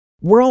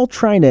We're all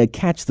trying to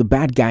catch the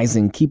bad guys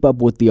and keep up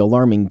with the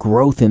alarming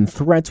growth and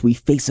threats we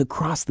face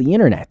across the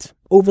internet.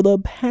 Over the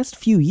past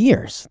few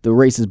years, the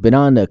race has been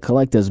on to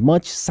collect as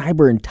much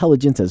cyber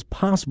intelligence as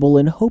possible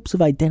in hopes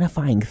of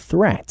identifying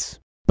threats.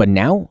 But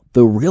now,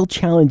 the real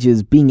challenge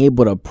is being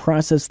able to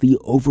process the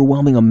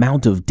overwhelming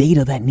amount of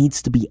data that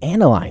needs to be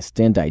analyzed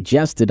and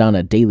digested on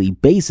a daily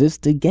basis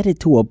to get it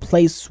to a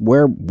place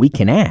where we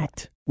can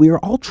act. We are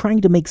all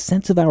trying to make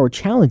sense of our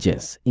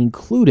challenges,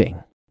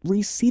 including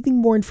receiving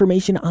more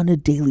information on a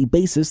daily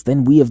basis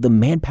than we have the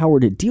manpower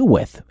to deal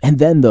with, and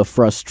then the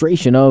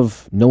frustration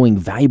of knowing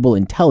valuable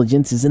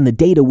intelligence is in the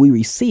data we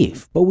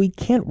receive, but we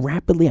can't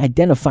rapidly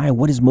identify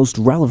what is most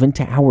relevant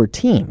to our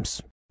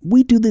teams.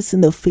 We do this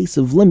in the face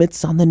of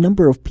limits on the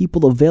number of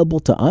people available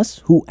to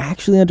us who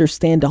actually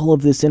understand all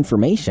of this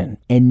information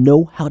and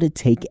know how to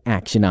take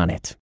action on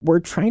it.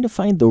 We're trying to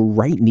find the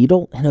right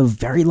needle in a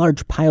very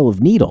large pile of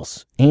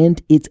needles,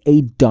 and it's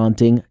a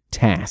daunting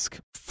task.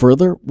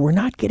 Further, we're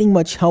not getting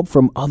much help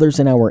from others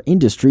in our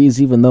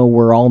industries, even though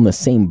we're all in the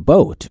same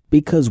boat,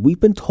 because we've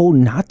been told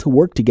not to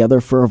work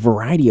together for a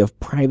variety of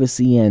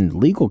privacy and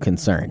legal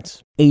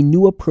concerns. A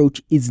new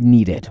approach is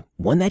needed,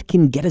 one that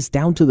can get us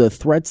down to the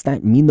threats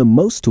that mean the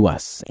most to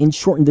us and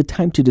shorten the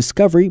time to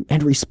discovery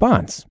and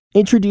response.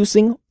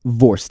 Introducing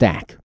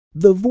Vorstack.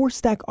 The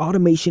Vorstack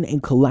Automation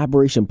and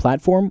Collaboration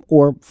Platform,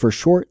 or for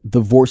short,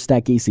 the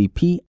Vorstack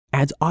ACP,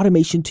 adds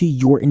automation to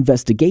your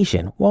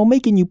investigation while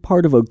making you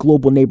part of a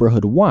global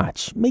neighborhood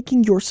watch,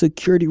 making your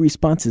security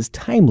responses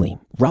timely,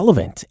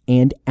 relevant,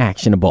 and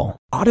actionable.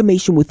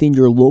 Automation within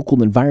your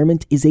local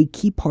environment is a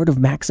key part of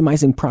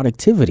maximizing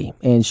productivity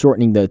and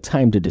shortening the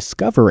time to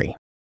discovery.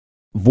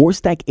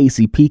 Vorstack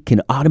ACP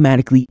can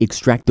automatically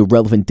extract the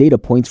relevant data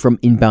points from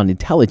inbound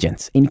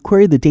intelligence and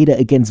query the data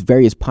against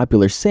various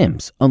popular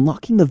SIEMs,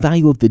 unlocking the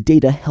value of the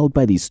data held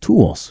by these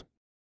tools.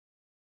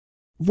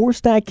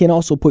 Vorstack can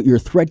also put your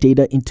threat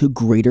data into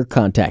greater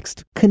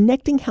context,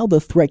 connecting how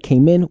the threat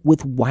came in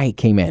with why it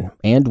came in,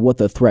 and what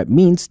the threat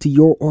means to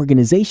your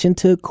organization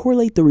to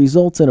correlate the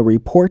results in a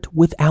report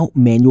without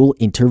manual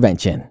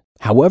intervention.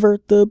 However,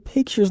 the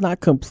picture's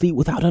not complete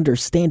without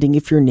understanding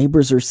if your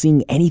neighbors are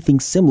seeing anything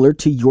similar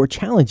to your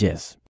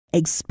challenges.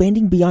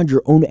 Expanding beyond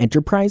your own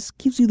enterprise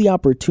gives you the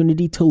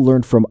opportunity to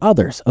learn from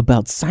others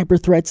about cyber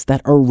threats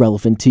that are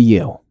relevant to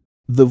you.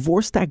 The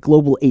Vorstack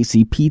Global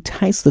ACP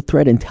ties the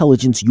threat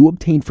intelligence you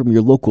obtain from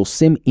your local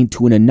SIEM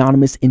into an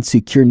anonymous and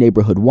secure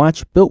neighborhood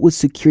watch built with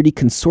security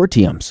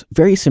consortiums,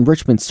 various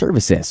enrichment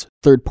services,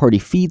 third-party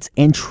feeds,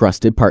 and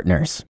trusted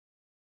partners.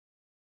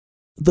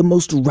 The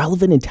most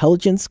relevant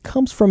intelligence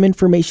comes from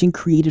information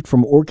created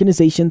from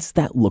organizations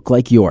that look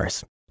like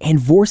yours. And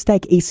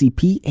Vorstack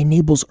ACP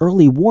enables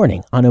early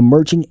warning on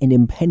emerging and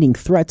impending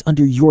threats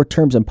under your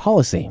terms and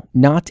policy,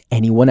 not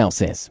anyone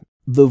else's.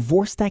 The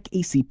Vorstack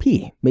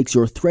ACP makes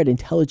your threat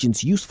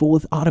intelligence useful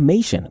with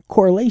automation,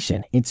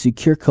 correlation, and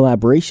secure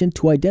collaboration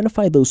to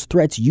identify those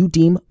threats you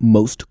deem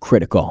most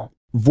critical.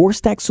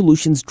 Vorstack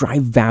solutions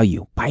drive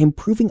value by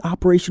improving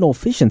operational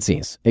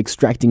efficiencies,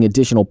 extracting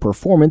additional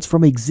performance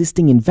from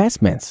existing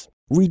investments,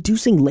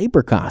 reducing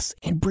labor costs,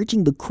 and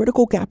bridging the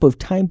critical gap of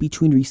time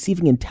between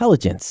receiving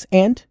intelligence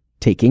and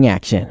taking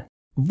action.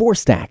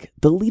 Vorstack,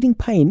 the leading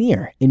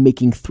pioneer in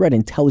making threat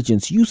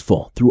intelligence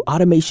useful through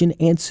automation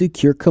and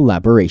secure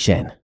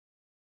collaboration.